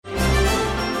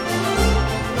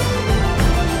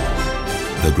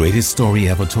The greatest story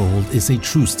ever told is a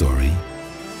true story.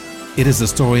 It is a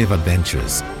story of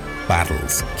adventures,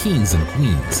 battles, kings and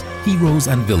queens, heroes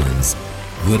and villains,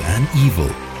 good and evil,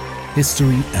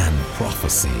 history and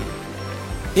prophecy.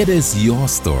 It is your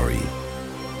story.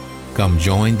 Come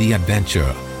join the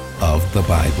adventure of the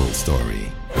Bible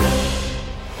story.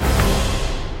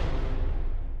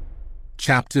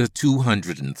 Chapter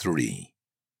 203.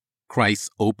 Christ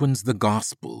opens the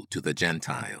gospel to the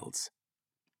Gentiles.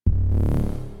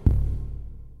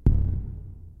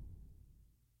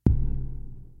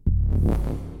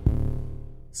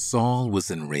 Saul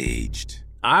was enraged.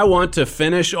 I want to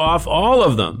finish off all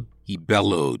of them, he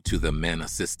bellowed to the men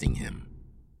assisting him.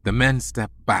 The men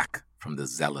stepped back from the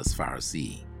zealous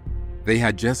Pharisee. They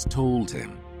had just told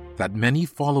him that many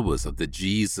followers of the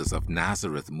Jesus of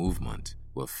Nazareth movement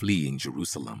were fleeing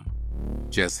Jerusalem.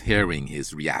 Just hearing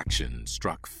his reaction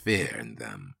struck fear in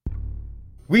them.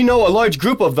 We know a large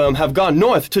group of them have gone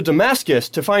north to Damascus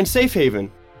to find safe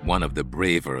haven, one of the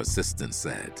braver assistants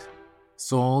said.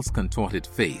 Saul's contorted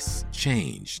face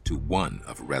changed to one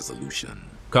of resolution.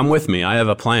 Come with me, I have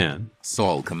a plan,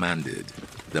 Saul commanded.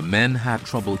 The men had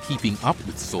trouble keeping up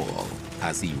with Saul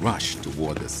as he rushed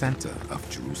toward the center of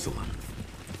Jerusalem.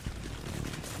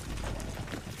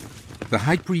 The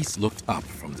high priest looked up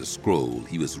from the scroll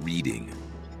he was reading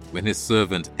when his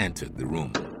servant entered the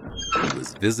room. He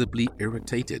was visibly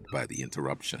irritated by the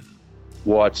interruption.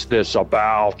 What's this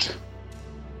about?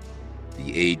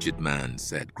 The aged man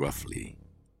said gruffly.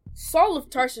 Saul of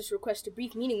Tarsus requests a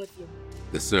brief meeting with you.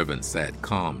 The servant said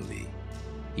calmly.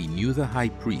 He knew the high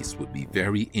priest would be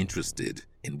very interested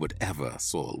in whatever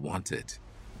Saul wanted.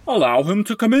 Allow him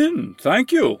to come in,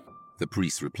 thank you, the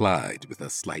priest replied with a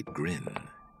slight grin.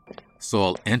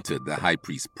 Saul entered the high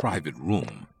priest's private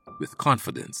room with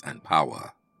confidence and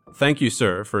power. Thank you,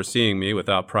 sir, for seeing me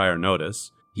without prior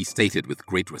notice, he stated with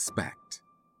great respect.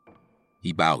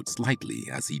 He bowed slightly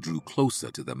as he drew closer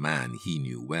to the man he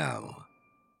knew well.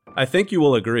 I think you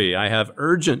will agree I have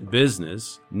urgent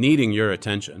business needing your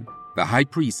attention. The high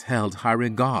priest held high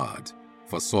regard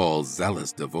for Saul's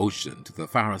zealous devotion to the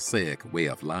Pharisaic way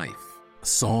of life.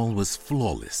 Saul was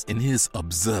flawless in his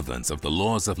observance of the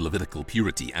laws of Levitical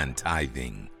purity and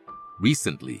tithing.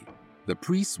 Recently, the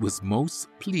priest was most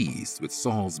pleased with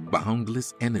Saul's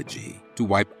boundless energy to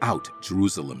wipe out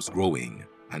Jerusalem's growing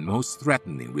and most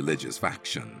threatening religious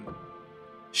faction.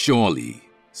 Surely,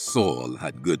 Saul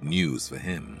had good news for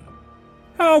him.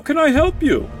 How can I help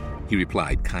you? He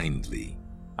replied kindly.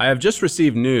 I have just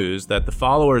received news that the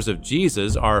followers of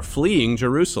Jesus are fleeing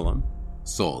Jerusalem,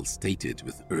 Saul stated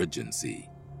with urgency.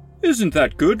 Isn't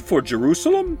that good for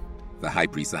Jerusalem? The high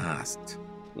priest asked.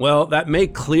 Well, that may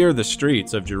clear the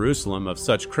streets of Jerusalem of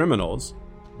such criminals,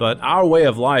 but our way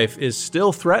of life is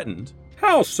still threatened.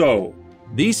 How so?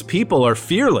 These people are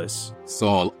fearless,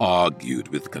 Saul argued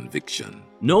with conviction.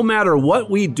 No matter what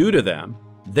we do to them,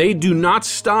 they do not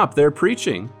stop their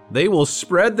preaching. They will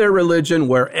spread their religion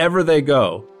wherever they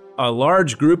go. A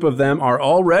large group of them are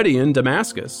already in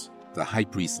Damascus. The high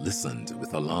priest listened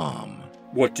with alarm.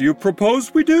 What do you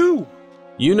propose we do?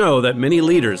 You know that many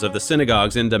leaders of the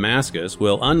synagogues in Damascus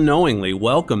will unknowingly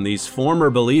welcome these former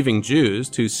believing Jews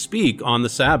to speak on the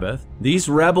Sabbath. These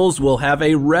rebels will have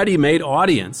a ready-made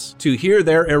audience to hear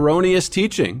their erroneous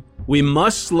teaching. We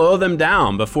must slow them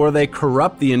down before they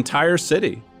corrupt the entire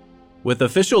city. With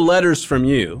official letters from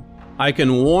you, I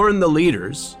can warn the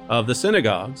leaders of the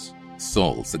synagogues,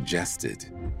 Saul suggested.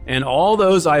 And all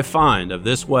those I find of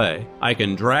this way, I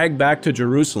can drag back to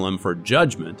Jerusalem for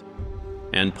judgment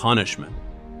and punishment.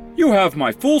 You have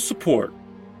my full support,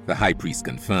 the high priest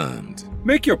confirmed.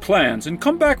 Make your plans and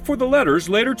come back for the letters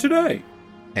later today.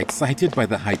 Excited by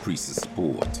the high priest's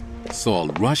support, Saul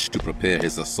rushed to prepare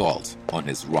his assault on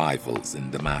his rivals in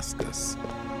Damascus.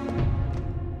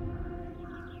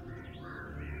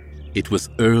 It was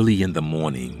early in the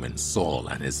morning when Saul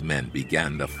and his men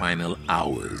began the final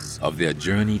hours of their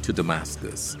journey to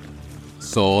Damascus.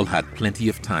 Saul had plenty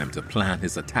of time to plan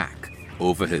his attack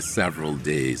over his several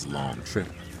days-long trip.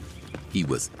 He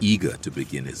was eager to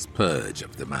begin his purge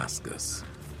of Damascus.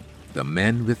 The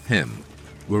men with him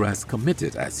were as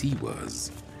committed as he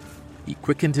was. He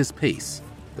quickened his pace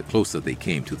the closer they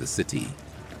came to the city.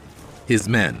 His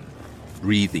men,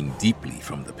 breathing deeply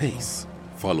from the pace,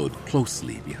 followed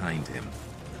closely behind him.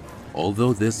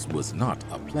 Although this was not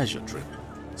a pleasure trip,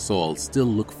 Saul still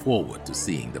looked forward to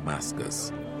seeing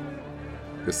Damascus.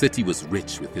 The city was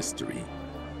rich with history.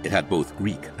 It had both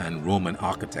Greek and Roman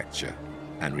architecture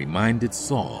and reminded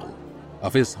Saul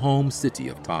of his home city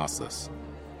of Tarsus.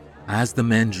 As the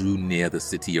men drew near the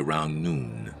city around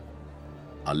noon,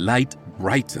 a light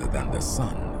brighter than the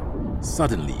sun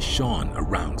suddenly shone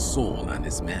around Saul and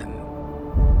his men.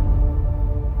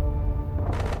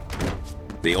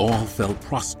 They all fell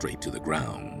prostrate to the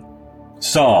ground.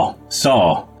 Saul,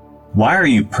 Saul, why are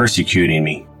you persecuting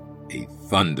me? A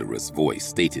thunderous voice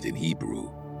stated in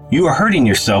Hebrew. You are hurting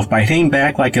yourself by hitting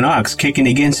back like an ox kicking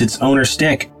against its owner's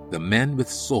stick. The men with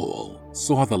Saul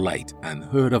saw the light and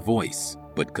heard a voice,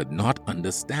 but could not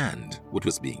understand what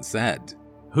was being said.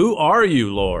 Who are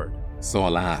you, Lord?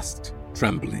 Saul asked,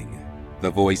 trembling.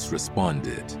 The voice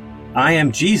responded, I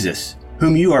am Jesus,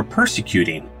 whom you are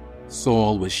persecuting.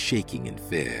 Saul was shaking in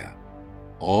fear.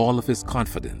 All of his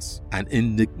confidence and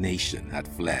indignation had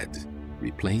fled,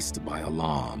 replaced by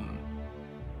alarm.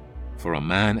 For a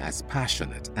man as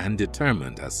passionate and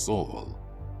determined as Saul,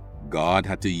 God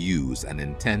had to use an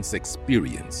intense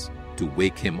experience to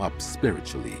wake him up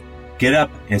spiritually. Get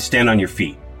up and stand on your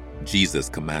feet. Jesus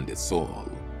commanded Saul.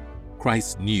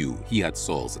 Christ knew he had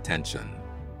Saul's attention,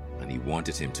 and he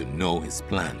wanted him to know his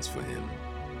plans for him.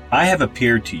 I have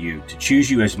appeared to you to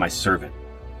choose you as my servant.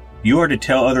 You are to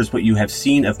tell others what you have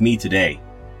seen of me today,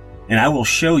 and I will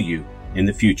show you in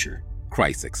the future.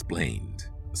 Christ explained.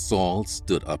 Saul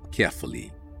stood up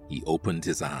carefully. He opened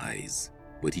his eyes,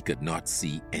 but he could not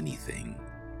see anything.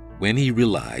 When he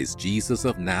realized Jesus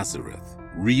of Nazareth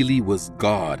really was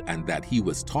God and that he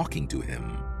was talking to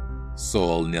him,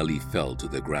 Saul nearly fell to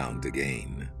the ground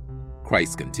again.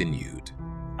 Christ continued,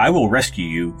 I will rescue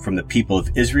you from the people of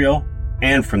Israel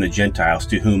and from the Gentiles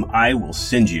to whom I will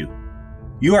send you.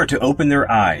 You are to open their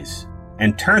eyes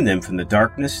and turn them from the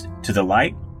darkness to the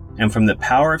light and from the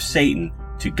power of Satan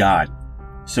to God,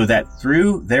 so that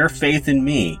through their faith in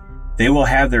me, they will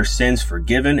have their sins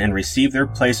forgiven and receive their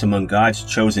place among God's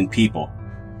chosen people.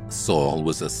 Saul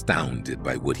was astounded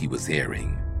by what he was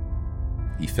hearing.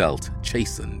 He felt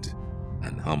chastened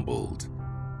and humbled.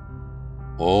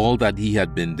 All that he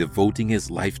had been devoting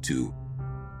his life to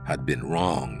had been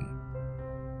wrong.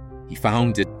 He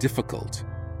found it difficult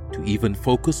to even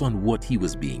focus on what he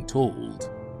was being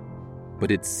told.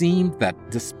 But it seemed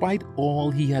that despite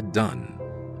all he had done,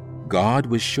 God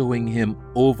was showing him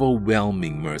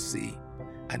overwhelming mercy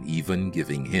and even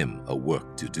giving him a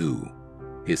work to do.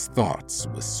 His thoughts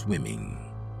were swimming.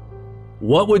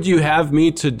 What would you have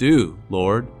me to do,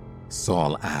 Lord?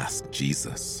 Saul asked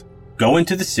Jesus. Go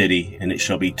into the city, and it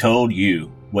shall be told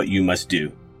you what you must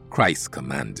do. Christ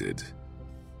commanded.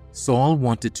 Saul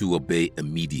wanted to obey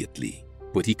immediately,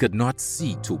 but he could not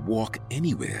see to walk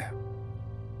anywhere.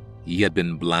 He had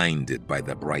been blinded by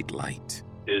the bright light.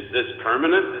 Is this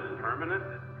permanent?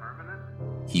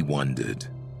 He wondered.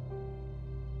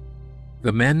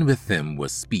 The men with him were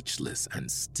speechless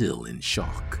and still in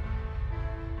shock.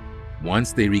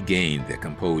 Once they regained their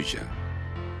composure,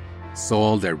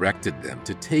 Saul directed them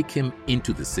to take him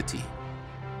into the city.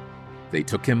 They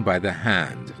took him by the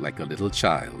hand like a little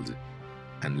child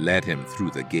and led him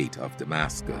through the gate of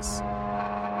Damascus.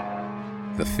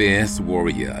 The fierce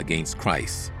warrior against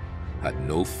Christ had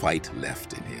no fight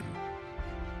left in him.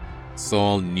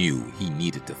 Saul knew he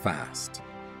needed to fast.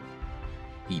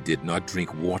 He did not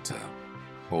drink water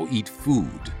or eat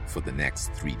food for the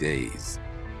next 3 days.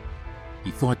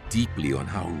 He thought deeply on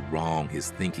how wrong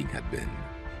his thinking had been,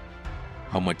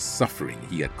 how much suffering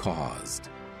he had caused,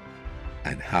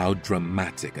 and how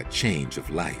dramatic a change of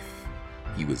life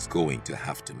he was going to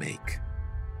have to make.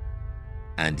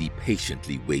 And he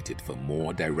patiently waited for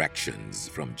more directions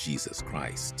from Jesus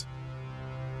Christ.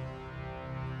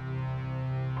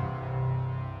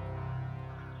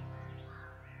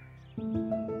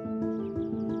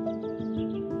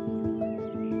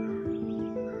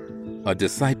 A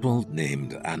disciple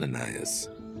named Ananias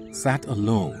sat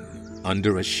alone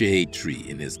under a shade tree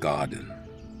in his garden.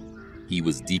 He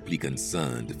was deeply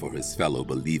concerned for his fellow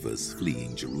believers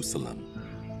fleeing Jerusalem.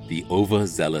 The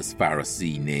overzealous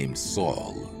Pharisee named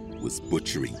Saul was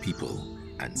butchering people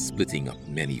and splitting up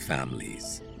many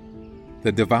families.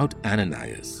 The devout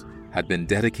Ananias had been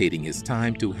dedicating his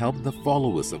time to help the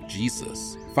followers of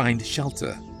Jesus find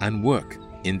shelter and work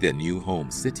in their new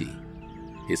home city.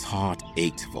 His heart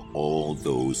ached for all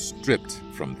those stripped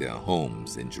from their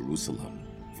homes in Jerusalem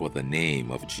for the name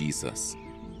of Jesus.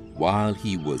 While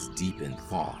he was deep in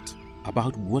thought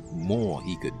about what more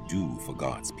he could do for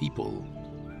God's people,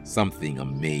 something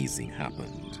amazing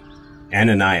happened.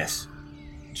 Ananias,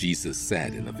 Jesus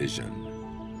said in a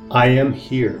vision. I am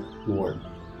here, Lord.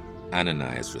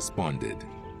 Ananias responded.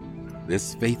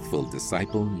 This faithful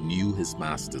disciple knew his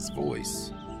master's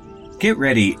voice. get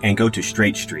ready and go to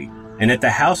Straight Street, and at the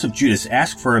house of Judas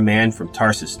ask for a man from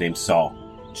Tarsus named Saul.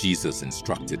 Jesus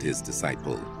instructed his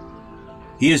disciple.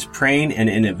 He is praying, and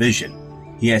in a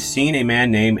vision he has seen a man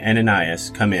named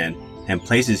Ananias come in and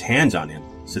place his hands on him,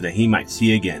 so that he might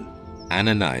see again.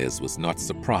 Ananias was not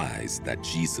surprised that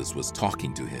Jesus was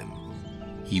talking to him.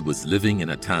 He was living in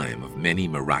a time of many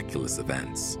miraculous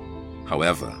events.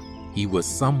 However, he was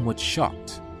somewhat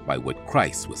shocked by what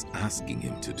Christ was asking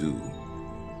him to do.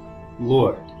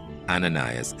 Lord,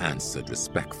 Ananias answered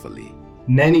respectfully,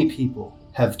 many people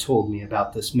have told me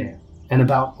about this man and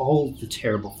about all the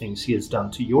terrible things he has done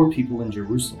to your people in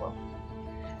Jerusalem.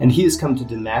 And he has come to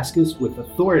Damascus with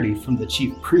authority from the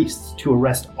chief priests to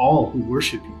arrest all who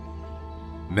worship you.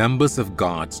 Members of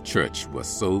God's church were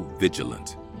so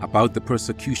vigilant about the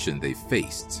persecution they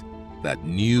faced that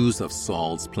news of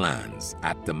Saul's plans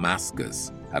at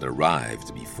Damascus had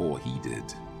arrived before he did.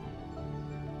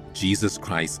 Jesus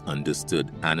Christ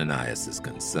understood Ananias'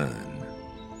 concern.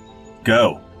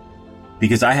 Go,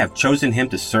 because I have chosen him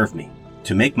to serve me,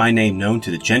 to make my name known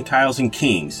to the Gentiles and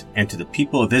kings and to the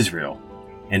people of Israel,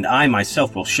 and I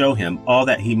myself will show him all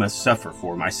that he must suffer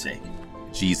for my sake.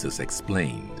 Jesus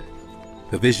explained.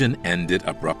 The vision ended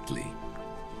abruptly.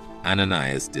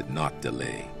 Ananias did not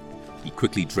delay. He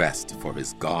quickly dressed for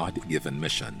his God-given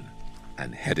mission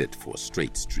and headed for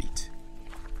Straight Street.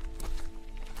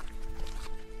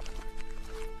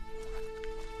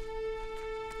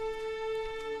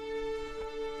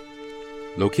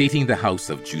 Locating the house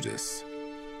of Judas,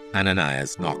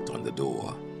 Ananias knocked on the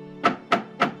door,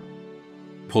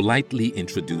 politely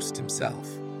introduced himself,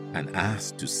 and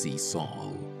asked to see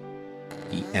Saul.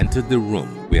 He entered the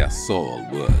room where Saul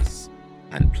was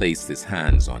and placed his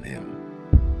hands on him.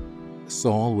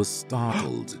 Saul was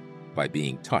startled by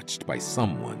being touched by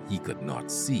someone he could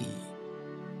not see.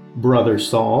 Brother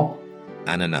Saul,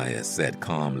 Ananias said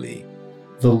calmly,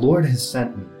 the Lord has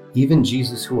sent me, even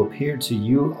Jesus who appeared to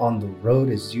you on the road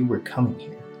as you were coming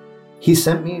here. He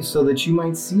sent me so that you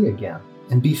might see again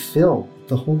and be filled with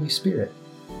the Holy Spirit.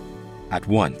 At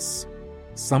once,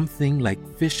 something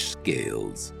like fish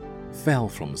scales fell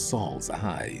from Saul's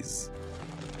eyes,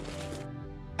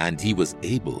 and he was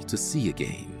able to see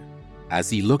again. As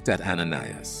he looked at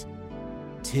Ananias,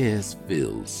 tears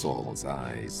filled Saul's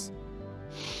eyes.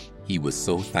 He was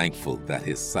so thankful that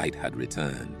his sight had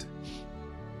returned,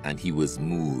 and he was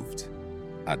moved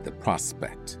at the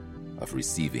prospect of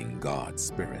receiving God's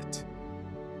Spirit.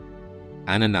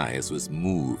 Ananias was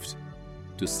moved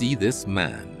to see this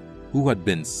man, who had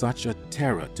been such a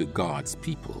terror to God's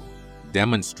people,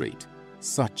 demonstrate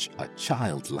such a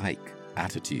childlike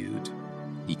attitude.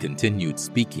 He continued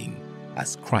speaking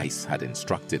as Christ had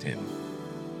instructed him.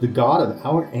 The God of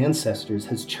our ancestors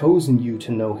has chosen you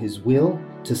to know his will,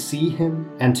 to see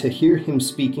him, and to hear him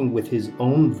speaking with his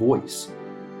own voice.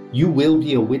 You will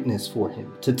be a witness for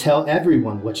him, to tell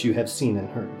everyone what you have seen and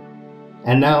heard.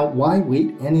 And now, why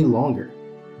wait any longer?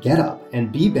 Get up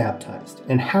and be baptized,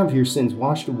 and have your sins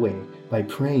washed away by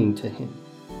praying to him.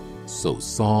 So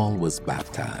Saul was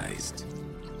baptized.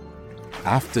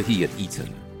 After he had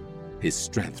eaten, his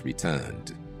strength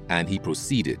returned, and he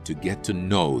proceeded to get to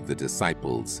know the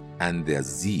disciples and their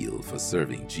zeal for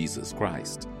serving Jesus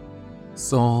Christ.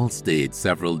 Saul stayed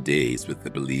several days with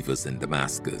the believers in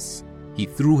Damascus. He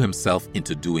threw himself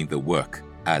into doing the work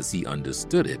as he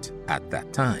understood it at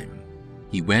that time.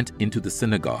 He went into the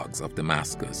synagogues of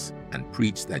Damascus and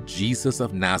preached that Jesus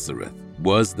of Nazareth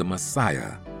was the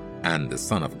Messiah and the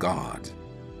Son of God.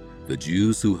 The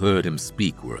Jews who heard him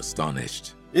speak were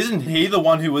astonished. Isn't he the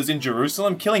one who was in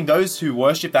Jerusalem killing those who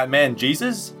worship that man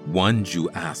Jesus? One Jew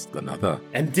asked another.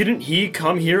 And didn't he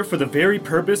come here for the very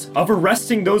purpose of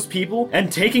arresting those people and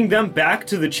taking them back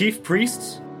to the chief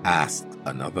priests? Asked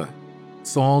another.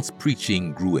 Saul's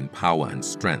preaching grew in power and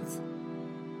strength.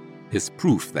 His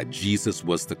proof that Jesus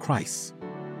was the Christ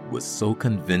was so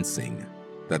convincing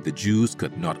that the Jews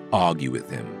could not argue with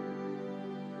him.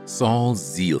 Saul's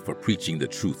zeal for preaching the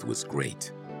truth was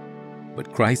great,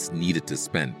 but Christ needed to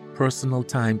spend personal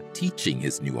time teaching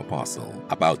his new apostle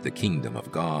about the kingdom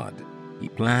of God. He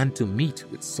planned to meet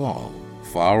with Saul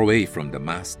far away from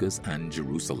Damascus and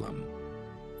Jerusalem.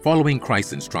 Following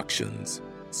Christ's instructions,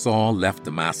 Saul left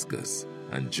Damascus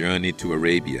and journeyed to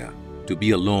Arabia to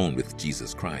be alone with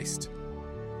Jesus Christ.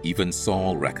 Even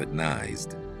Saul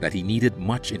recognized that he needed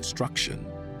much instruction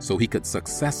so he could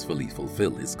successfully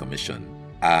fulfill his commission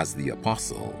as the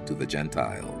apostle to the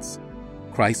Gentiles.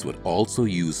 Christ would also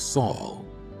use Saul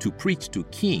to preach to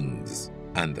kings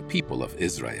and the people of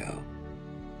Israel.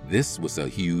 This was a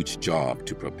huge job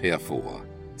to prepare for.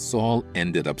 Saul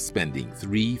ended up spending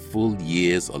 3 full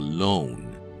years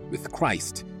alone with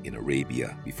Christ in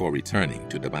Arabia before returning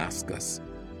to Damascus.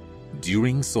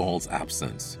 During Saul's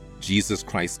absence, Jesus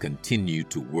Christ continued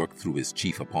to work through his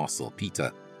chief apostle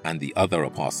Peter and the other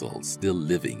apostles still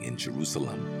living in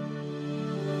Jerusalem.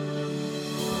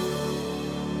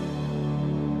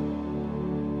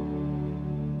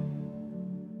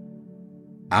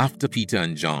 After Peter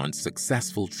and John's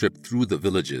successful trip through the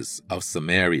villages of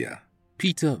Samaria,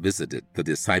 Peter visited the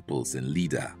disciples in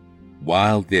Lydda.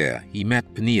 While there, he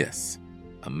met Phineas,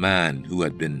 a man who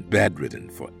had been bedridden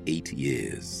for 8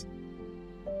 years.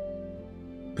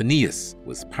 Phineas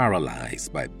was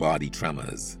paralyzed by body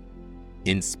tremors.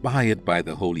 Inspired by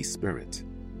the Holy Spirit,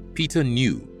 Peter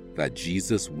knew that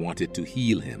Jesus wanted to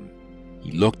heal him.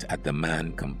 He looked at the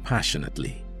man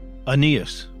compassionately.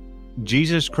 Aeneas,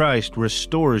 Jesus Christ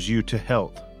restores you to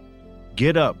health.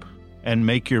 Get up and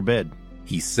make your bed,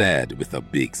 he said with a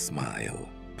big smile.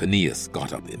 Phineas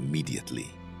got up immediately.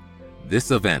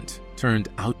 This event turned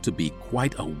out to be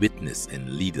quite a witness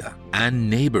in Lydda and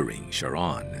neighboring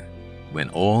Sharon. When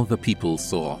all the people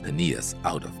saw Phineas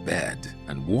out of bed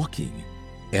and walking,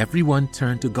 everyone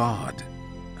turned to God.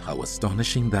 How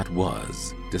astonishing that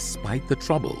was! Despite the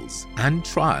troubles and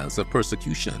trials of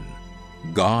persecution,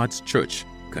 God's church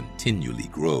continually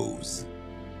grows.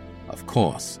 Of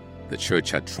course, the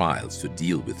church had trials to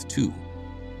deal with too.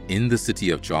 In the city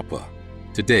of Joppa,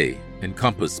 today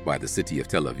encompassed by the city of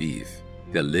Tel Aviv,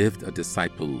 there lived a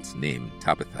disciple named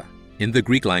Tabitha. In the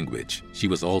Greek language, she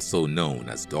was also known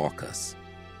as Dorcas,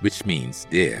 which means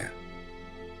dear.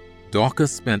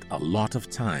 Dorcas spent a lot of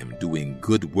time doing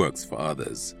good works for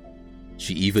others.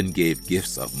 She even gave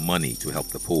gifts of money to help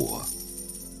the poor.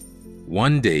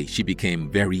 One day she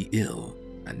became very ill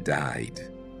and died.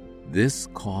 This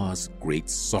caused great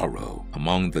sorrow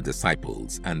among the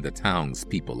disciples and the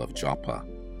townspeople of Joppa.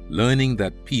 Learning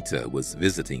that Peter was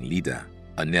visiting Lydda,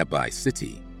 a nearby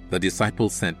city, the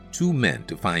disciples sent 2 men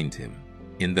to find him.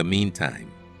 In the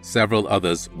meantime, several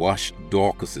others washed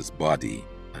Dorcas's body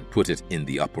and put it in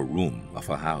the upper room of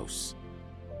her house.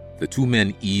 The 2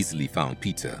 men easily found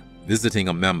Peter visiting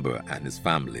a member and his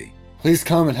family. Please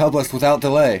come and help us without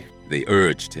delay, they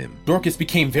urged him. Dorcas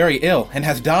became very ill and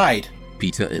has died.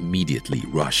 Peter immediately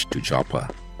rushed to Joppa.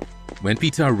 When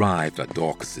Peter arrived at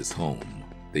Dorcas's home,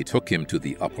 they took him to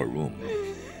the upper room.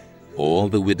 All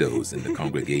the widows in the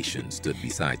congregation stood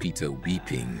beside Peter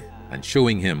weeping and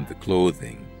showing him the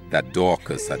clothing that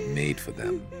Dorcas had made for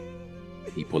them.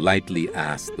 He politely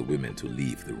asked the women to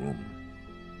leave the room.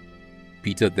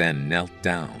 Peter then knelt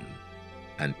down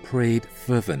and prayed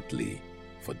fervently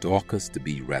for Dorcas to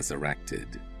be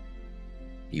resurrected.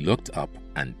 He looked up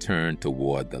and turned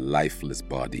toward the lifeless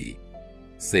body,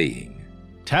 saying,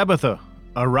 Tabitha,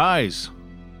 arise.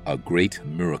 A great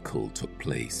miracle took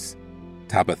place.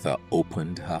 Tabitha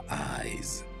opened her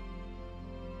eyes.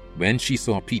 When she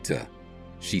saw Peter,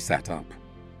 she sat up.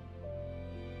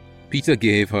 Peter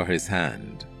gave her his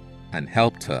hand and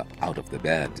helped her out of the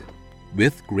bed.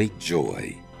 With great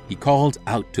joy, he called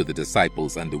out to the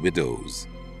disciples and the widows,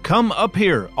 Come up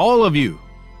here, all of you.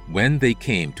 When they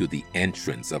came to the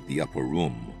entrance of the upper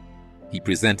room, he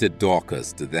presented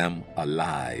Dorcas to them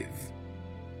alive.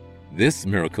 This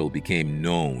miracle became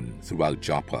known throughout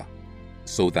Joppa,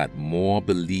 so that more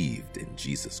believed in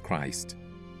Jesus Christ.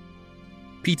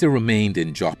 Peter remained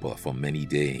in Joppa for many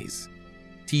days,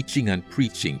 teaching and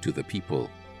preaching to the people.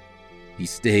 He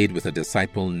stayed with a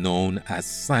disciple known as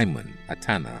Simon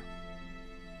Atana.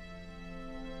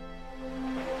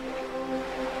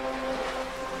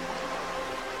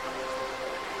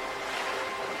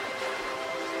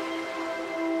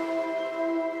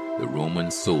 The Roman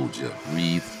soldier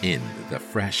breathed in the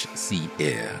fresh sea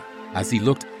air as he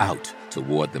looked out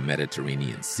toward the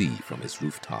Mediterranean Sea from his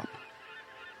rooftop.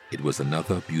 It was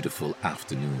another beautiful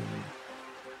afternoon.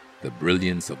 The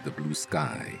brilliance of the blue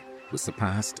sky was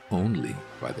surpassed only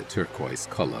by the turquoise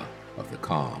color of the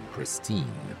calm,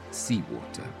 pristine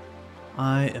seawater.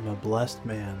 I am a blessed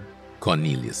man,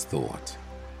 Cornelius thought.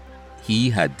 He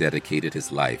had dedicated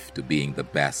his life to being the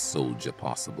best soldier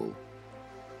possible.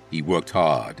 He worked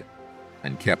hard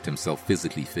and kept himself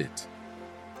physically fit.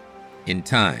 In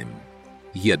time,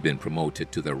 he had been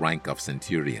promoted to the rank of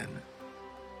centurion.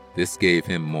 This gave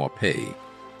him more pay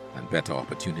and better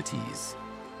opportunities.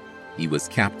 He was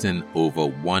captain over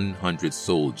 100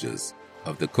 soldiers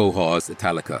of the Cohors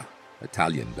Italica,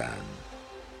 Italian band.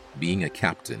 Being a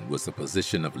captain was a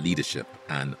position of leadership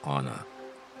and honor.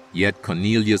 Yet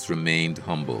Cornelius remained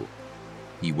humble.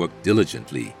 He worked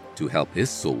diligently to help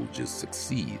his soldiers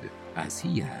succeed as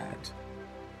he had.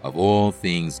 Of all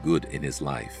things good in his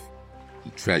life,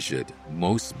 he treasured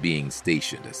most being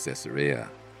stationed at Caesarea,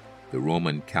 the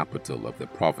Roman capital of the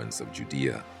province of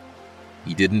Judea.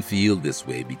 He didn't feel this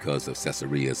way because of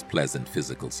Caesarea's pleasant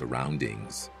physical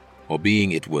surroundings, or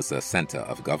being it was a center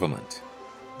of government.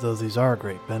 though these are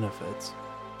great benefits,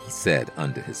 he said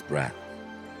under his breath.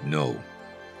 No,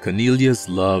 Cornelius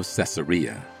loved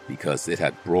Caesarea because it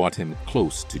had brought him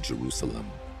close to Jerusalem,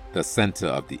 the center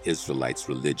of the Israelites'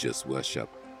 religious worship.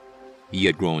 He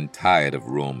had grown tired of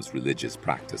Rome's religious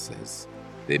practices.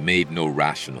 They made no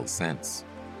rational sense.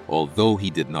 Although he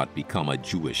did not become a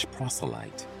Jewish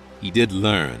proselyte, he did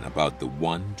learn about the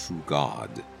one true God,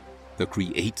 the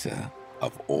creator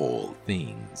of all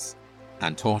things,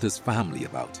 and taught his family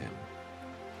about him.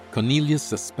 Cornelius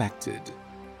suspected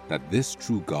that this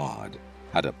true God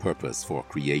had a purpose for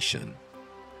creation.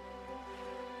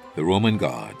 The Roman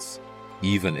gods,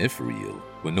 even if real,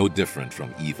 were no different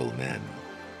from evil men.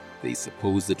 They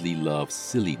supposedly loved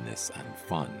silliness and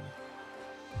fun.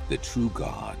 The true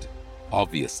God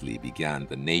obviously began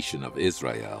the nation of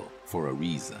Israel for a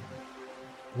reason.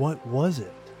 What was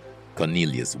it?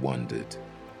 Cornelius wondered.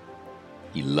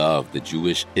 He loved the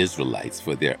Jewish Israelites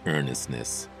for their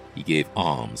earnestness. He gave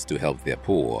alms to help their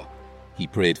poor. He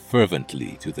prayed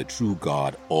fervently to the true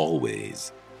God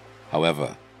always.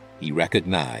 However, he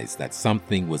recognized that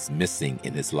something was missing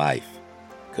in his life.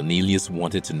 Cornelius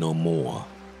wanted to know more.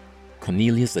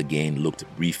 Cornelius again looked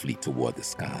briefly toward the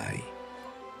sky.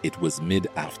 It was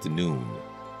mid-afternoon,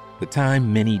 the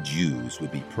time many Jews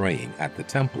would be praying at the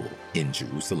temple in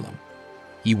Jerusalem.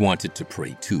 He wanted to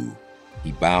pray too.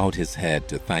 He bowed his head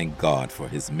to thank God for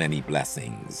his many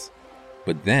blessings.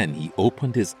 But then he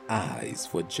opened his eyes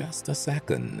for just a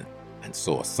second and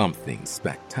saw something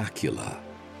spectacular.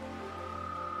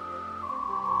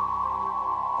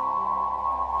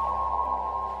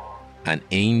 An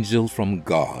angel from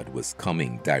God was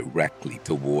coming directly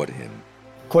toward him.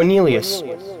 Cornelius,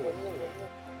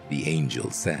 the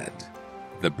angel said.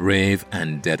 The brave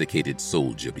and dedicated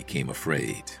soldier became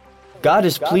afraid. God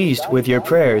is pleased with your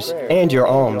prayers and your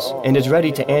alms and is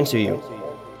ready to answer you,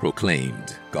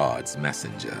 proclaimed God's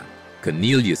messenger.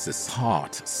 Cornelius'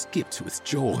 heart skipped with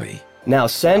joy. Now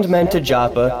send men to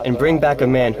Joppa and bring back a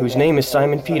man whose name is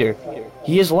Simon Peter.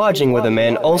 He is lodging with a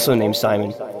man also named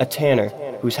Simon, a tanner,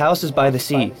 whose house is by the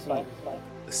sea.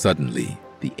 Suddenly,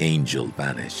 the angel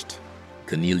vanished.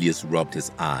 Cornelius rubbed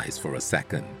his eyes for a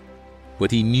second,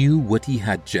 but he knew what he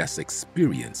had just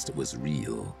experienced was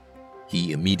real.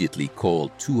 He immediately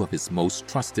called 2 of his most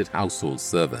trusted household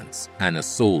servants and a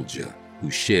soldier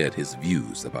who shared his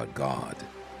views about God.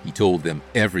 He told them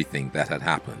everything that had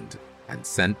happened and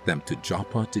sent them to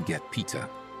Joppa to get Peter.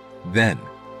 Then,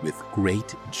 with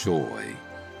great joy,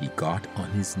 he got on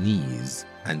his knees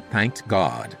and thanked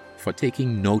God for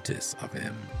taking notice of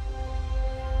him.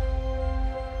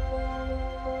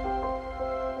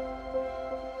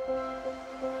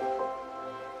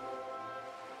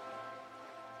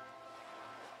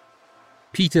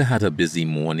 Peter had a busy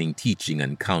morning teaching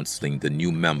and counseling the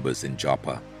new members in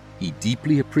Joppa. He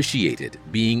deeply appreciated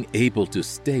being able to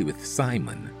stay with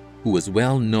Simon, who was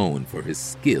well known for his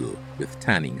skill with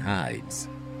tanning hides.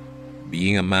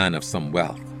 Being a man of some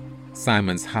wealth,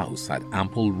 Simon's house had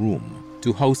ample room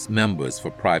to host members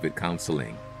for private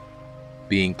counseling.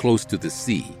 Being close to the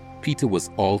sea, Peter was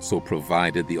also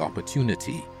provided the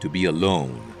opportunity to be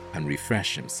alone and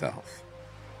refresh himself.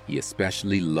 He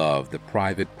especially loved the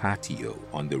private patio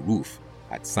on the roof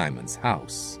at Simon's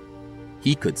house.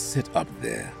 He could sit up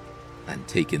there and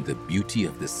take in the beauty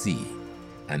of the sea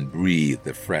and breathe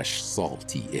the fresh,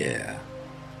 salty air.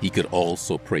 He could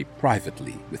also pray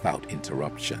privately without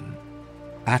interruption.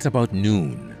 At about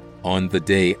noon, on the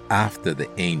day after the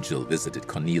angel visited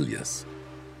Cornelius,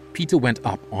 Peter went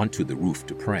up onto the roof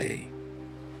to pray.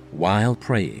 While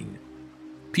praying,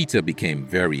 Peter became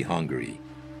very hungry.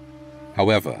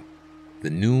 However, the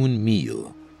noon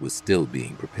meal was still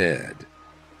being prepared.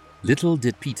 Little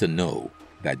did Peter know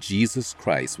that Jesus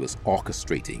Christ was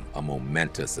orchestrating a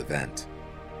momentous event.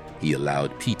 He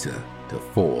allowed Peter to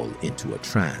fall into a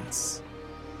trance.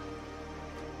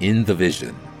 In the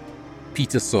vision,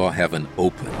 Peter saw heaven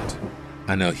opened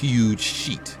and a huge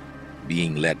sheet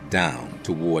being let down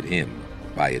toward him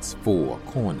by its 4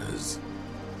 corners.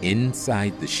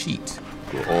 Inside the sheet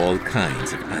were all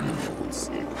kinds of animals,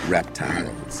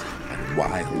 reptiles, and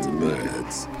wild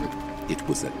birds. It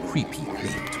was a creepy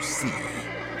thing to see.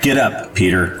 Get up,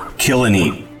 Peter. Kill and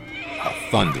eat. A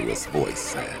thunderous voice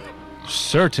said.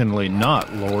 Certainly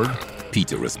not, Lord,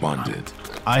 Peter responded.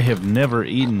 I have never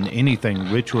eaten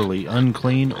anything ritually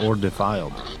unclean or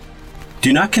defiled.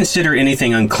 Do not consider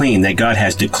anything unclean that God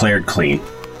has declared clean,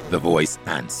 the voice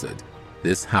answered.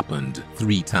 This happened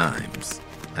 3 times,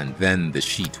 and then the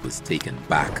sheet was taken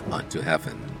back unto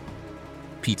heaven.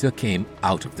 Peter came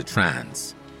out of the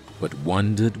trance, but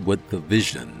wondered what the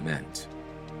vision meant.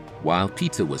 While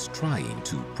Peter was trying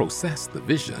to process the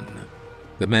vision,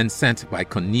 the men sent by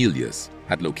Cornelius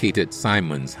had located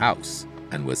Simon's house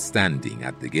and was standing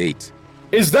at the gate.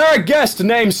 Is there a guest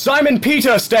named Simon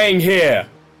Peter staying here?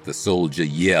 The soldier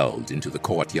yelled into the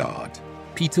courtyard.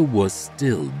 Peter was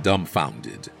still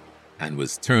dumbfounded and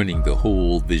was turning the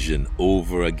whole vision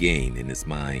over again in his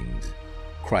mind.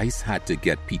 Christ had to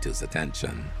get Peter's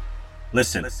attention.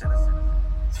 Listen,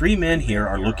 3 men here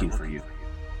are looking for you.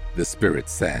 The Spirit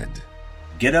said,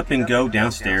 Get up and go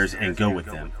downstairs and go with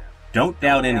them. Don't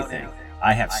doubt anything.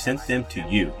 I have sent them to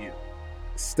you.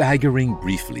 Staggering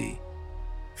briefly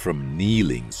from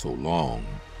kneeling so long,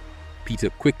 Peter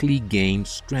quickly gained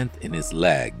strength in his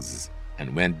legs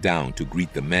and went down to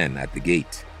greet the men at the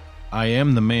gate. I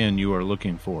am the man you are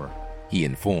looking for, he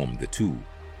informed the 2.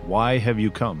 Why have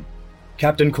you come?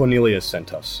 Captain Cornelius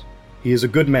sent us. He is a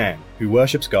good man who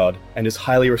worships God and is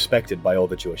highly respected by all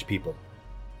the Jewish people.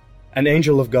 An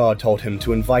angel of God told him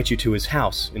to invite you to his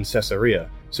house in Caesarea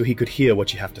so he could hear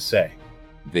what you have to say,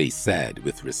 they said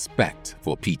with respect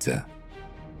for Peter.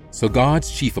 So God's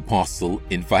chief apostle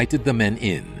invited the men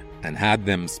in and had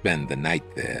them spend the night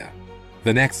there.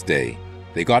 The next day,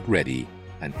 they got ready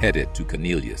and headed to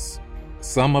Cornelius.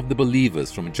 Some of the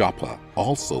believers from Joppa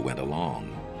also went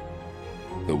along.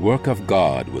 The work of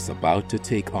God was about to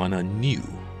take on a new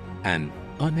and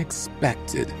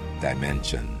unexpected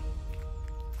dimension.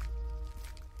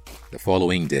 The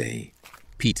following day,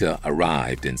 Peter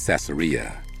arrived in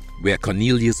Caesarea, where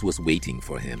Cornelius was waiting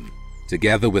for him,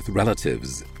 together with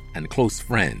relatives and close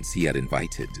friends he had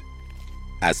invited.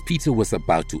 As Peter was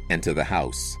about to enter the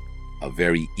house, a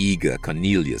very eager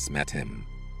Cornelius met him.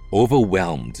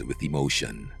 Overwhelmed with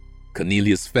emotion,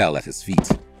 Cornelius fell at his feet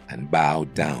and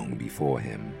bowed down before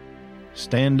him.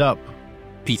 Stand up,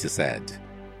 Peter said.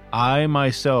 I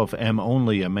myself am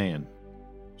only a man.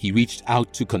 He reached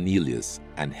out to Cornelius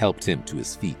and helped him to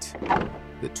his feet.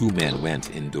 The 2 men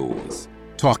went indoors,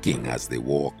 talking as they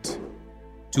walked.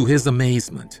 To his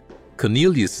amazement,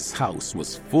 Cornelius' house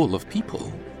was full of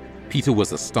people. Peter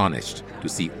was astonished to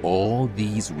see all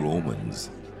these Romans,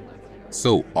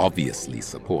 so obviously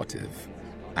supportive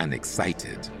and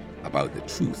excited about the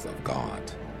truth of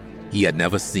God. He had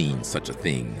never seen such a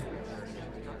thing,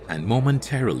 and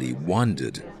momentarily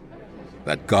wondered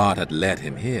that God had led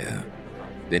him here.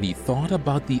 Then he thought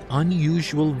about the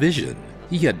unusual vision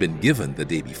he had been given the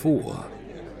day before,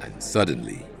 and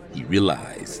suddenly he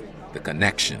realized the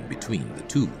connection between the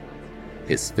 2.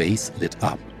 His face lit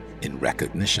up in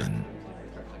recognition.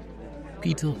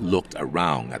 Peter looked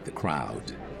around at the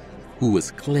crowd, who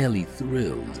was clearly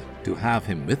thrilled to have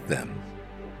him with them.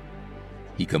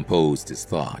 He composed his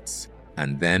thoughts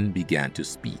and then began to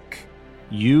speak.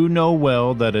 You know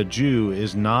well that a Jew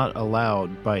is not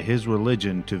allowed by his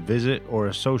religion to visit or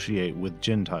associate with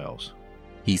Gentiles,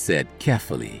 he said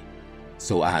carefully,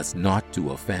 so as not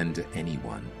to offend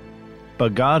anyone.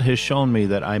 But God has shown me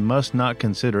that I must not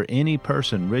consider any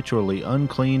person ritually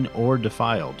unclean or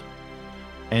defiled.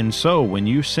 And so when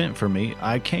you sent for me,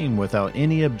 I came without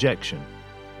any objection.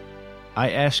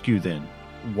 I ask you then,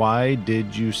 why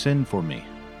did you send for me?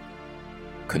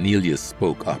 Cornelius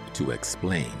spoke up to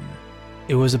explain.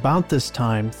 It was about this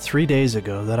time 3 days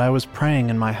ago that I was praying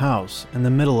in my house in the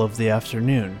middle of the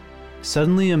afternoon.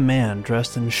 Suddenly a man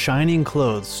dressed in shining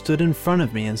clothes stood in front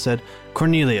of me and said,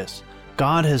 Cornelius,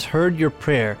 God has heard your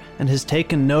prayer and has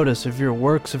taken notice of your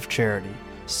works of charity.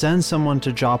 Send someone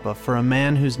to Joppa for a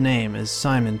man whose name is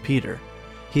Simon Peter.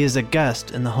 He is a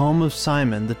guest in the home of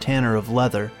Simon the tanner of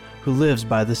leather, who lives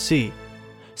by the sea.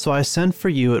 So I sent for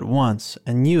you at once,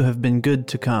 and you have been good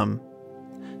to come.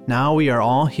 Now we are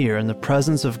all here in the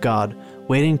presence of God,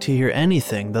 waiting to hear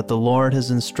anything that the Lord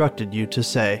has instructed you to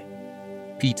say.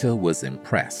 Peter was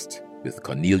impressed with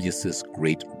Cornelius'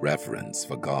 great reverence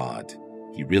for God.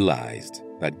 He realized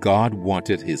that God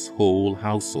wanted his whole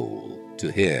household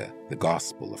to hear the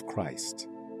gospel of Christ.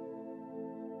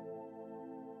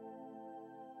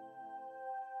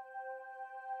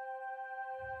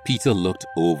 Peter looked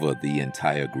over the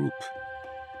entire group.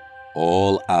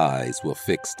 All eyes were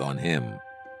fixed on him,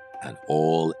 and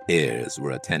all ears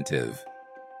were attentive.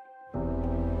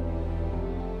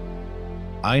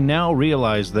 I now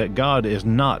realize that God is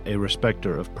not a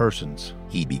respecter of persons,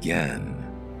 he began.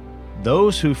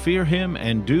 Those who fear him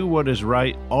and do what is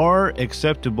right are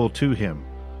acceptable to him,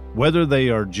 whether they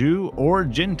are Jew or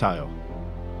Gentile.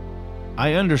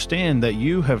 I understand that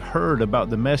you have heard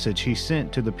about the message he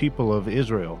sent to the people of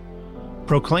Israel,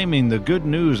 proclaiming the good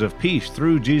news of peace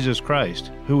through Jesus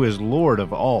Christ, who is Lord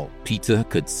of all. Peter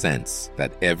could sense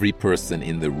that every person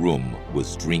in the room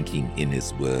was drinking in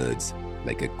his words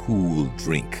like a cool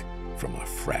drink from a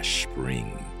fresh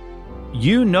spring.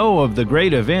 You know of the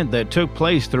great event that took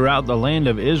place throughout the land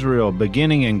of Israel,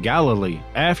 beginning in Galilee,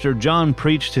 after John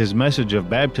preached his message of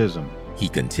baptism. He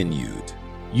continued.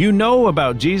 You know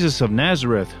about Jesus of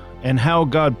Nazareth, and how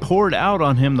God poured out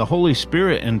on him the Holy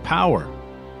Spirit and power.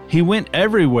 He went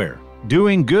everywhere,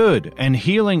 doing good and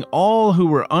healing all who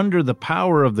were under the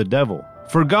power of the devil,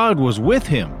 for God was with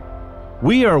him.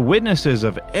 We are witnesses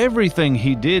of everything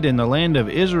he did in the land of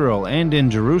Israel and in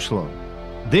Jerusalem.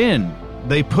 Then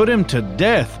they put him to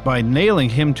death by nailing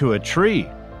him to a tree.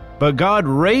 But God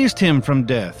raised him from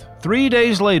death 3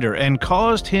 days later and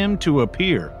caused him to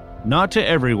appear, not to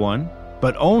everyone,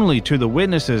 but only to the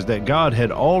witnesses that God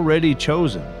had already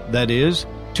chosen, that is,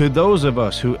 to those of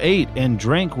us who ate and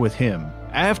drank with him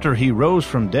after he rose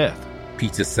from death.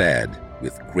 Peter said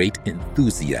with great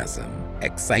enthusiasm,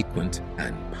 excitement,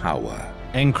 and power.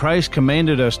 And Christ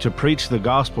commanded us to preach the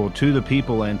gospel to the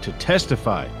people and to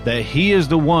testify that he is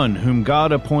the one whom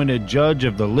God appointed judge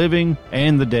of the living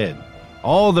and the dead.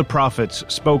 All the prophets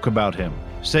spoke about him,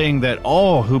 saying that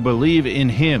all who believe in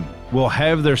him will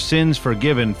have their sins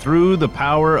forgiven through the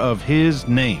power of his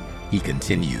name. He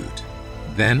continued.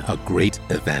 Then a great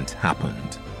event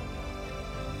happened.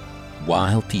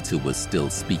 While Peter was still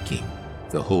speaking,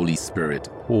 the Holy Spirit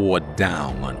poured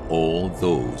down on all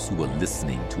those who were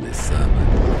listening to his sermon.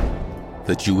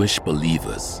 The Jewish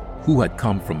believers who had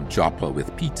come from Joppa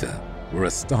with Peter were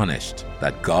astonished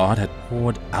that God had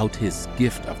poured out his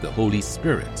gift of the Holy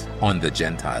Spirit on the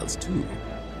Gentiles too.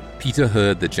 Peter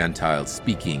heard the Gentiles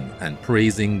speaking and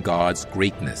praising God's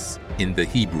greatness in the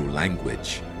Hebrew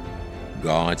language.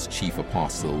 God's chief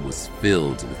apostle was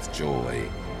filled with joy.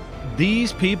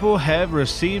 These people have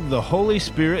received the Holy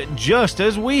Spirit just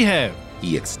as we have,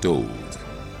 he extolled.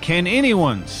 Can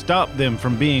anyone stop them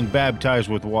from being baptized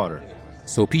with water?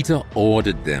 So Peter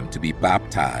ordered them to be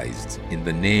baptized in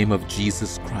the name of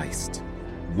Jesus Christ.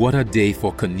 What a day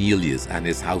for Cornelius and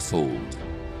his household.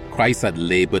 Christ had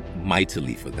labored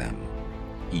mightily for them.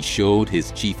 He showed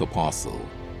his chief apostle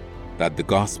that the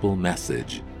gospel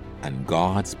message and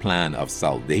God's plan of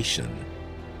salvation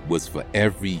was for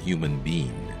every human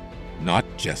being, not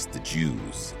just the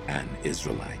Jews and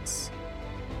Israelites.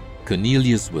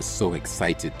 Cornelius was so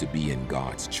excited to be in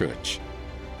God's church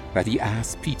that he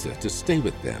asked Peter to stay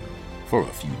with them for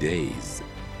a few days.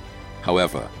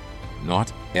 However,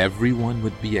 not everyone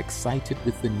would be excited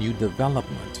with the new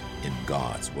development in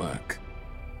God's work.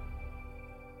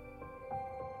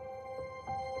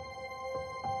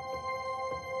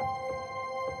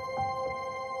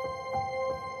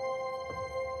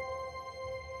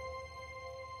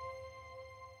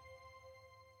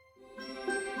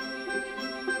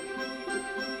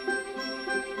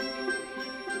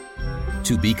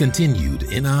 To be continued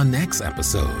in our next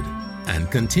episode, and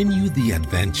continue the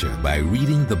adventure by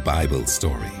reading the Bible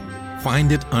story.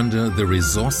 Find it under the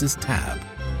Resources tab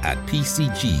at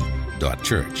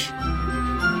pcg.church.